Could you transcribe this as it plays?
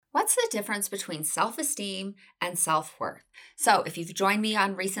What's the difference between self-esteem and self-worth? So, if you've joined me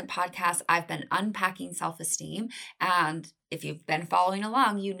on recent podcasts, I've been unpacking self-esteem. And if you've been following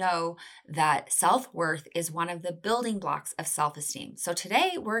along, you know that self-worth is one of the building blocks of self-esteem. So,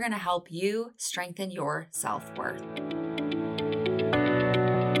 today we're going to help you strengthen your self-worth.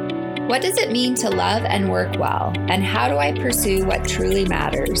 What does it mean to love and work well? And how do I pursue what truly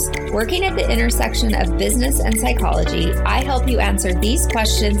matters? Working at the intersection of business and psychology, I help you answer these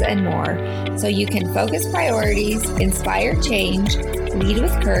questions and more so you can focus priorities, inspire change, lead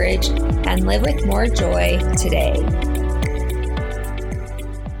with courage, and live with more joy today.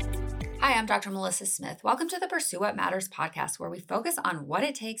 Hi, I'm Dr. Melissa Smith. Welcome to the Pursue What Matters podcast, where we focus on what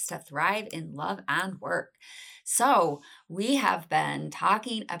it takes to thrive in love and work. So we have been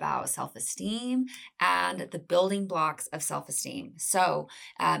talking about self-esteem and the building blocks of self-esteem. So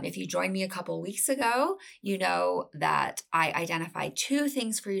if you joined me a couple weeks ago, you know that I identified two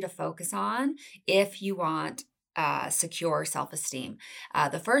things for you to focus on if you want secure self-esteem.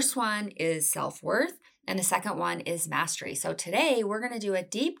 The first one is self-worth. And the second one is mastery. So today we're going to do a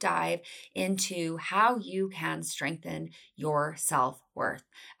deep dive into how you can strengthen your self-worth.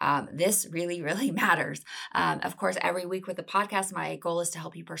 This really, really matters. Of course, every week with the podcast, my goal is to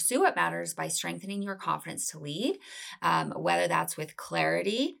help you pursue what matters by strengthening your confidence to lead, whether that's with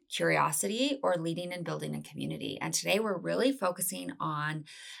clarity, curiosity, or leading and building a community. And today we're really focusing on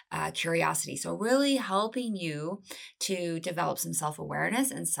curiosity. So really helping you to develop some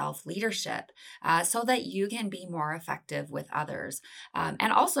self-awareness and self-leadership so that you can be more effective with others.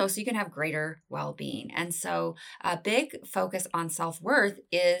 And also so you can have greater well-being. And so a big focus on self-worth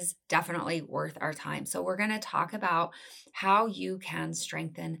is definitely worth our time. So we're going to talk about how you can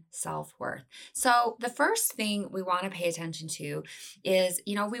strengthen self-worth. So the first thing we want to pay attention to is,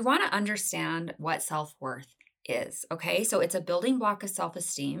 we want to understand what self-worth is. Okay. So it's a building block of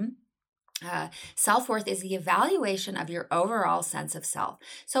self-esteem. Self-worth is the evaluation of your overall sense of self.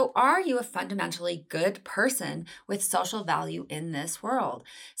 So are you a fundamentally good person with social value in this world?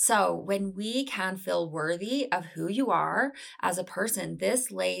 So when we can feel worthy of who you are as a person,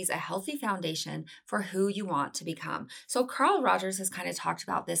 this lays a healthy foundation for who you want to become. So Carl Rogers has kind of talked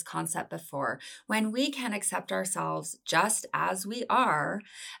about this concept before. When we can accept ourselves just as we are,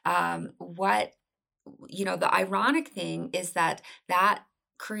 the ironic thing is that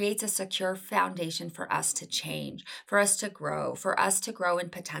creates a secure foundation for us to change, for us to grow in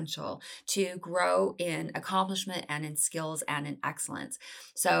potential, to grow in accomplishment and in skills and in excellence.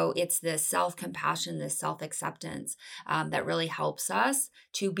 So it's this self-compassion, this self-acceptance that really helps us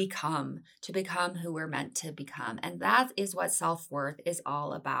to become who we're meant to become. And that is what self-worth is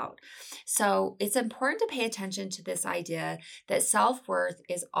all about. So it's important to pay attention to this idea that self-worth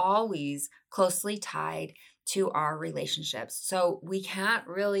is always closely tied to our relationships. So we can't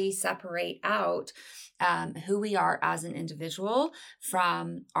really separate out who we are as an individual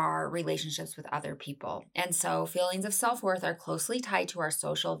from our relationships with other people. And so feelings of self-worth are closely tied to our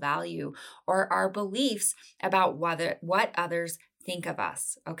social value or our beliefs about what others think of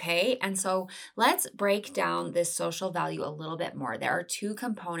us. Okay. And so let's break down this social value a little bit more. There are two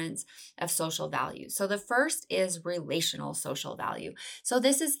components of social value. So the first is relational social value. So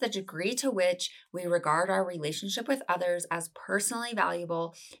this is the degree to which we regard our relationship with others as personally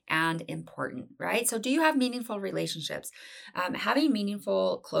valuable and important, right? So do you have meaningful relationships? Having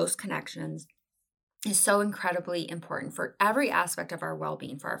meaningful, close connections is so incredibly important for every aspect of our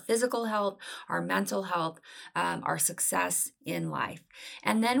well-being, for our physical health, our mental health, our success in life.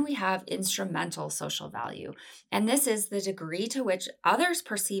 And then we have instrumental social value. And this is the degree to which others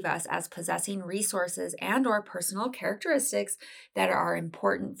perceive us as possessing resources and or personal characteristics that are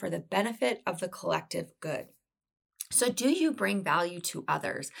important for the benefit of the collective good. So do you bring value to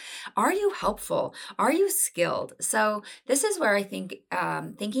others? Are you helpful? Are you skilled? So this is where I think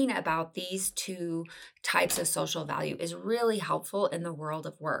thinking about these two types of social value is really helpful in the world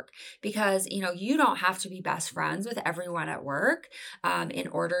of work because, you don't have to be best friends with everyone at work in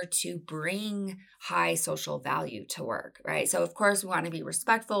order to bring high social value to work, right? So of course we want to be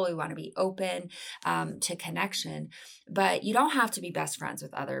respectful. We want to be open to connection, but you don't have to be best friends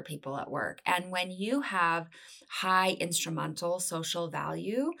with other people at work. And when you have high instrumental social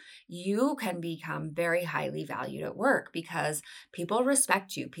value, you can become very highly valued at work because people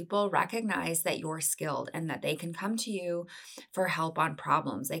respect you. People recognize that you're skilled and that they can come to you for help on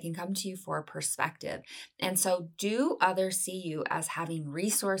problems. They can come to you for perspective. And so do others see you as having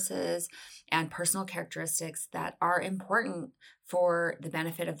resources and personal characteristics that are important for the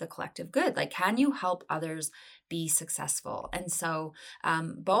benefit of the collective good? Like, can you help others be successful? And so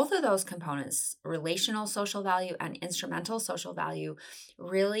both of those components, relational social value and instrumental social value,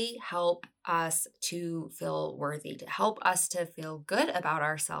 really help us to feel worthy, to help us to feel good about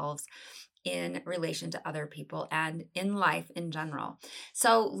ourselves in relation to other people and in life in general.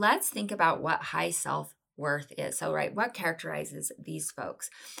 So let's think about what high self worth is. So, right, what characterizes these folks?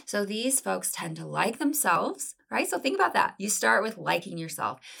 So, these folks tend to like themselves, right? So, think about that. You start with liking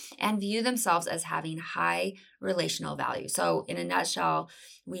yourself and view themselves as having high relational value. So, in a nutshell,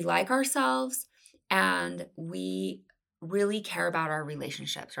 we like ourselves and we really care about our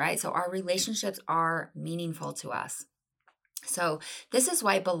relationships, right? So, our relationships are meaningful to us. So, this is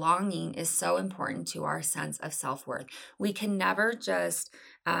why belonging is so important to our sense of self worth. We can never just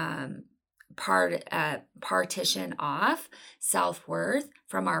um, partition off self worth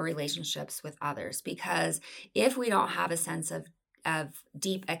from our relationships with others, because if we don't have a sense of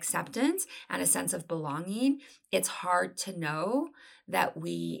deep acceptance and a sense of belonging, it's hard to know that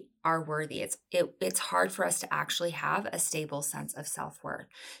we are worthy. It's hard for us to actually have a stable sense of self-worth.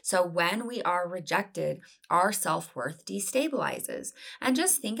 So when we are rejected, our self-worth destabilizes. And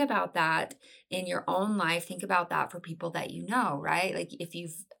just think about that in your own life. Think about that for people that you know, right? Like if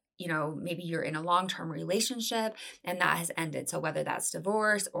maybe you're in a long-term relationship and that has ended. So whether that's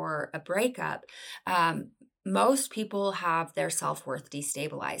divorce or a breakup, most people have their self-worth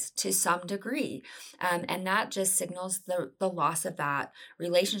destabilized to some degree. And that just signals the loss of that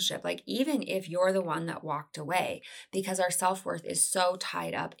relationship. Like even if you're the one that walked away, because our self-worth is so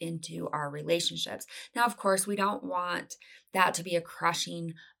tied up into our relationships. Now, of course, we don't want that to be a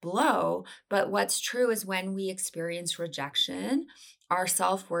crushing blow, but what's true is when we experience rejection, our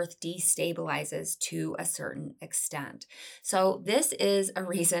self-worth destabilizes to a certain extent. So this is a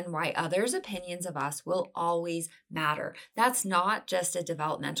reason why others' opinions of us will always matter. That's not just a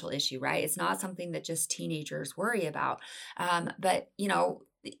developmental issue, right? It's not something that just teenagers worry about. But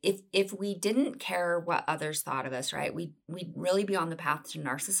if we didn't care what others thought of us, right, we'd really be on the path to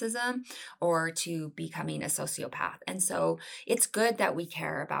narcissism or to becoming a sociopath. And so it's good that we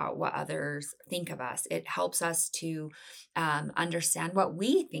care about what others think of us. It helps us to understand what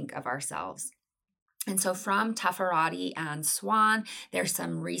we think of ourselves. And so from Taffarati and Swan, there's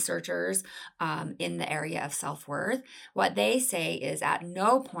some researchers in the area of self-worth. What they say is at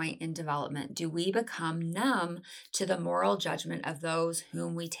no point in development do we become numb to the moral judgment of those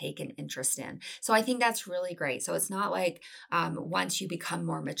whom we take an interest in. So I think that's really great. So it's not like once you become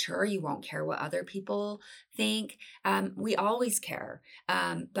more mature, you won't care what other people think. We always care,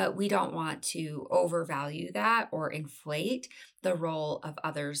 but we don't want to overvalue that or inflate the role of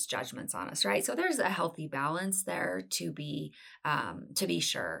others' judgments on us, right? So there's a healthy balance there to be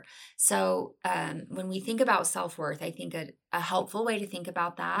sure. So when we think about self-worth, I think a helpful way to think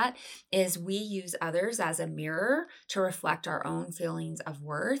about that is we use others as a mirror to reflect our own feelings of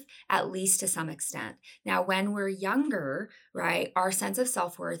worth, at least to some extent. Now, when we're younger, right, our sense of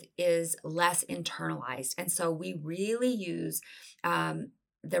self-worth is less internalized. And so we really use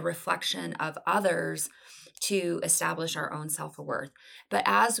the reflection of others to establish our own self-worth. But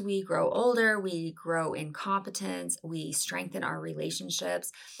as we grow older, we grow in competence, we strengthen our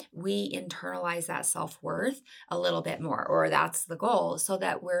relationships, we internalize that self-worth a little bit more, or that's the goal, so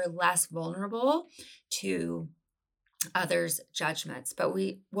that we're less vulnerable to others' judgments. But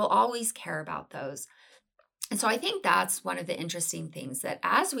we will always care about those. And so I think that's one of the interesting things, that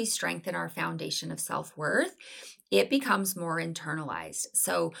as we strengthen our foundation of self-worth, it becomes more internalized.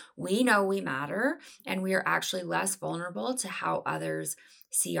 So we know we matter and we are actually less vulnerable to how others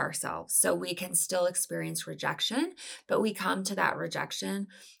see ourselves. So we can still experience rejection, but we come to that rejection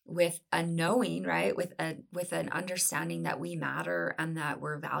with a knowing, right? With an understanding that we matter and that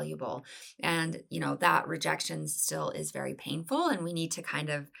we're valuable. And, that rejection still is very painful and we need to kind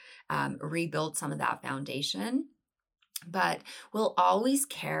of rebuild some of that foundation. But we'll always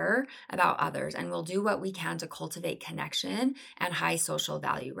care about others and we'll do what we can to cultivate connection and high social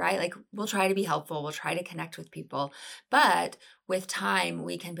value, right? Like we'll try to be helpful, we'll try to connect with people, but with time,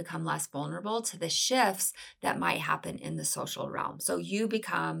 we can become less vulnerable to the shifts that might happen in the social realm. So you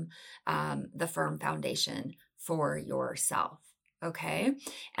become the firm foundation for yourself, okay?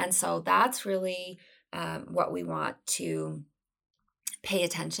 And so that's really what we want to pay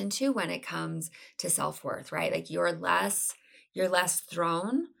attention to when it comes to self-worth, right? Like you're less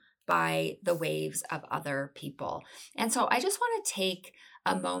thrown by the waves of other people. And so I just want to take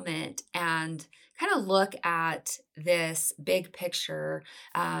a moment and kind of look at this big picture,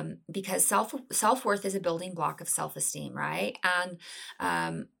 because self-worth is a building block of self-esteem, right?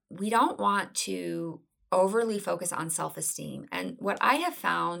 And we don't want to overly focus on self-esteem. And what I have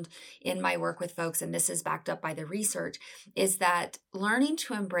found in my work with folks, and this is backed up by the research, is that learning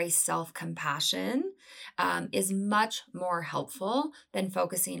to embrace self-compassion is much more helpful than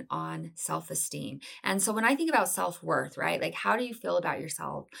focusing on self-esteem. And so when I think about self-worth, right, like how do you feel about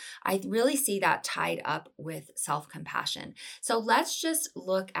yourself? I really see that tied up with self-compassion. So let's just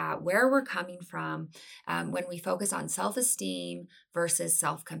look at where we're coming from when we focus on self-esteem versus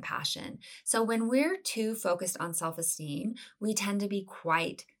self-compassion. So when we're too focused on self-esteem, we tend to be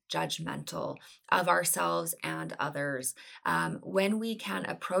quite judgmental of ourselves and others. When we can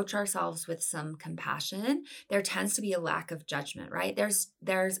approach ourselves with some compassion, there tends to be a lack of judgment, right?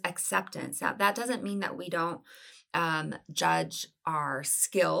 There's acceptance. Now, that doesn't mean that we don't judge our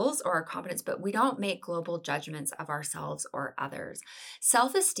skills or our competence, but we don't make global judgments of ourselves or others.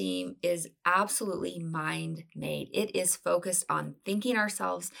 Self esteem is absolutely mind made, it is focused on thinking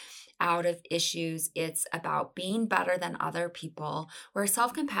ourselves out of issues. It's about being better than other people, where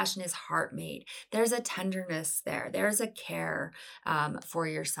self compassion is heart made. There's a tenderness there, there's a care for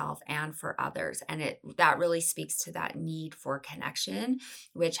yourself and for others. And that really speaks to that need for connection,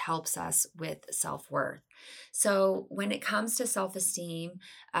 which helps us with self worth. So when it comes to self-esteem,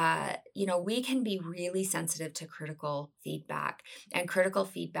 we can be really sensitive to critical feedback, and critical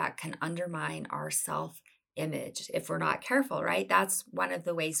feedback can undermine our self-image if we're not careful, right? That's one of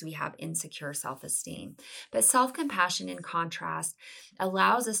the ways we have insecure self-esteem. But self-compassion, in contrast,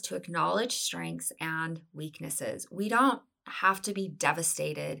 allows us to acknowledge strengths and weaknesses. We don't have to be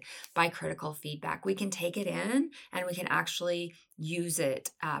devastated by critical feedback. We can take it in and we can actually use it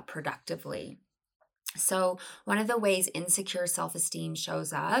productively. So, one of the ways insecure self esteem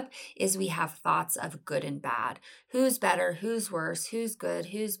shows up is we have thoughts of good and bad. Who's better? Who's worse? Who's good?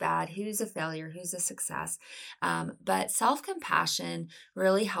 Who's bad? Who's a failure? Who's a success? But self compassion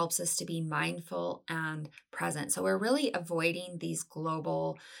really helps us to be mindful and present. So, we're really avoiding these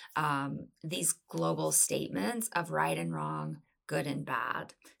global statements of right and wrong, good and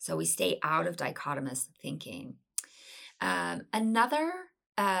bad. So, we stay out of dichotomous thinking. Another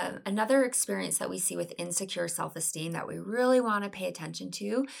experience that we see with insecure self-esteem that we really want to pay attention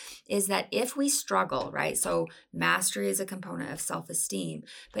to is that if we struggle, right? So mastery is a component of self-esteem,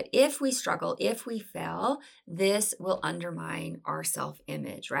 but if we struggle, if we fail, this will undermine our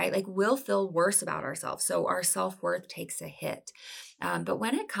self-image, right? Like we'll feel worse about ourselves. So our self-worth takes a hit. But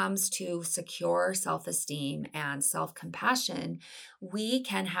when it comes to secure self-esteem and self-compassion, we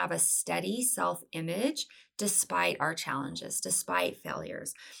can have a steady self-image despite our challenges, despite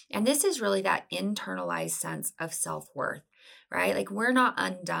failures. And this is really that internalized sense of self-worth, right? Like we're not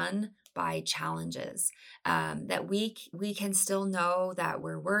undone by challenges, that we can still know that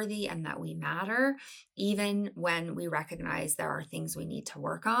we're worthy and that we matter, even when we recognize there are things we need to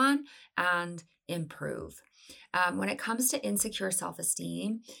work on and improve. When it comes to insecure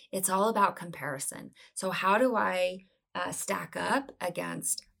self-esteem, it's all about comparison. So how do I stack up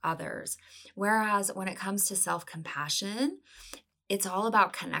against others? Whereas when it comes to self-compassion, it's all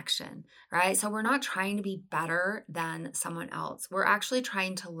about connection, right? So we're not trying to be better than someone else. We're actually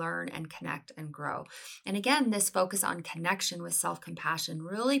trying to learn and connect and grow. And again, this focus on connection with self-compassion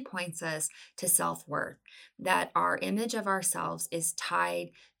really points us to self-worth, that our image of ourselves is tied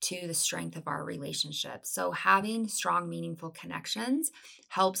to the strength of our relationships. So having strong, meaningful connections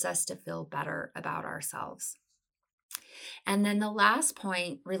helps us to feel better about ourselves. And then the last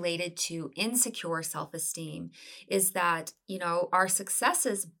point related to insecure self esteem is that, our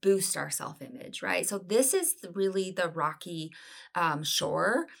successes boost our self image, right? So, this is really the rocky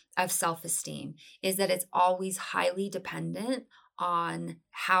shore of self esteem, is that it's always highly dependent on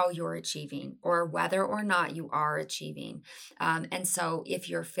how you're achieving or whether or not you are achieving. And so if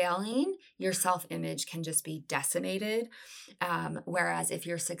you're failing, your self-image can just be decimated. Whereas if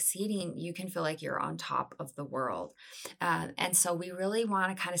you're succeeding, you can feel like you're on top of the world. And so we really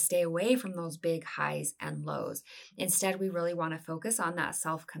want to kind of stay away from those big highs and lows. Instead, we really want to focus on that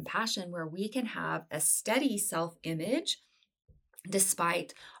self-compassion where we can have a steady self-image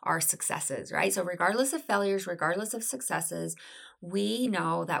despite our successes, right? So regardless of failures, regardless of successes, we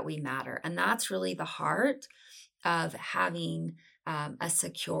know that we matter. And that's really the heart of having a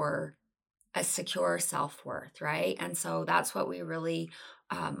secure self-worth, right? And so that's what we really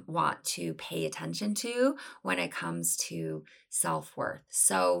want to pay attention to when it comes to self-worth.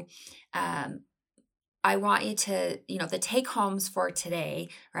 So I want you to, the take homes for today,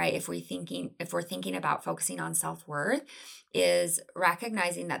 right? If we're thinking about focusing on self-worth, is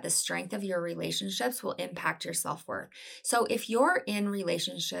recognizing that the strength of your relationships will impact your self-worth. So if you're in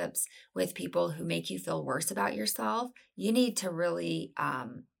relationships with people who make you feel worse about yourself, you need to really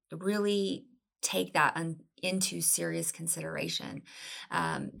take that into serious consideration,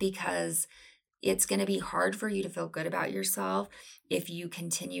 because it's going to be hard for you to feel good about yourself if you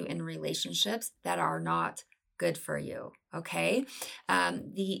continue in relationships that are not good for you. Okay.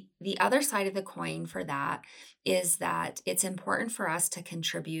 The other side of the coin for that is that it's important for us to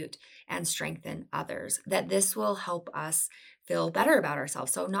contribute and strengthen others, that this will help us feel better about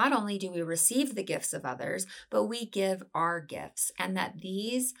ourselves. So not only do we receive the gifts of others, but we give our gifts, and that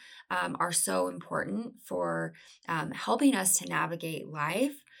these are so important for helping us to navigate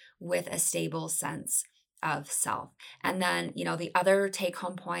life with a stable sense of self. And then, the other take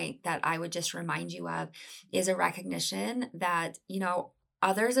home point that I would just remind you of is a recognition that,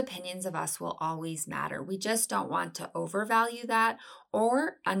 others' opinions of us will always matter. We just don't want to overvalue that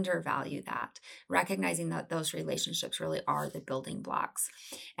or undervalue that, recognizing that those relationships really are the building blocks.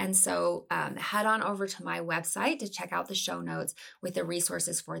 And so head on over to my website to check out the show notes with the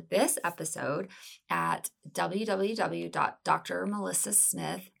resources for this episode at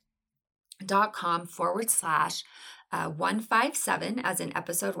www.drmelissasmith.com/157, as in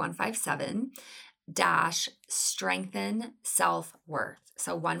episode 157, strengthen self-worth.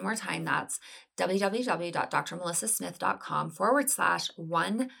 So one more time, that's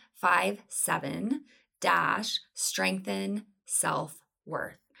www.drmelissasmith.com/157 strengthen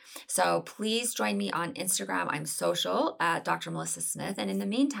self-worth. So please join me on Instagram. I'm social at Dr. Melissa Smith. And in the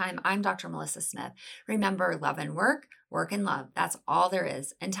meantime, I'm Dr. Melissa Smith. Remember, love and work, work and love. That's all there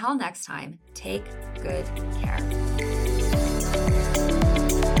is. Until next time, take good care.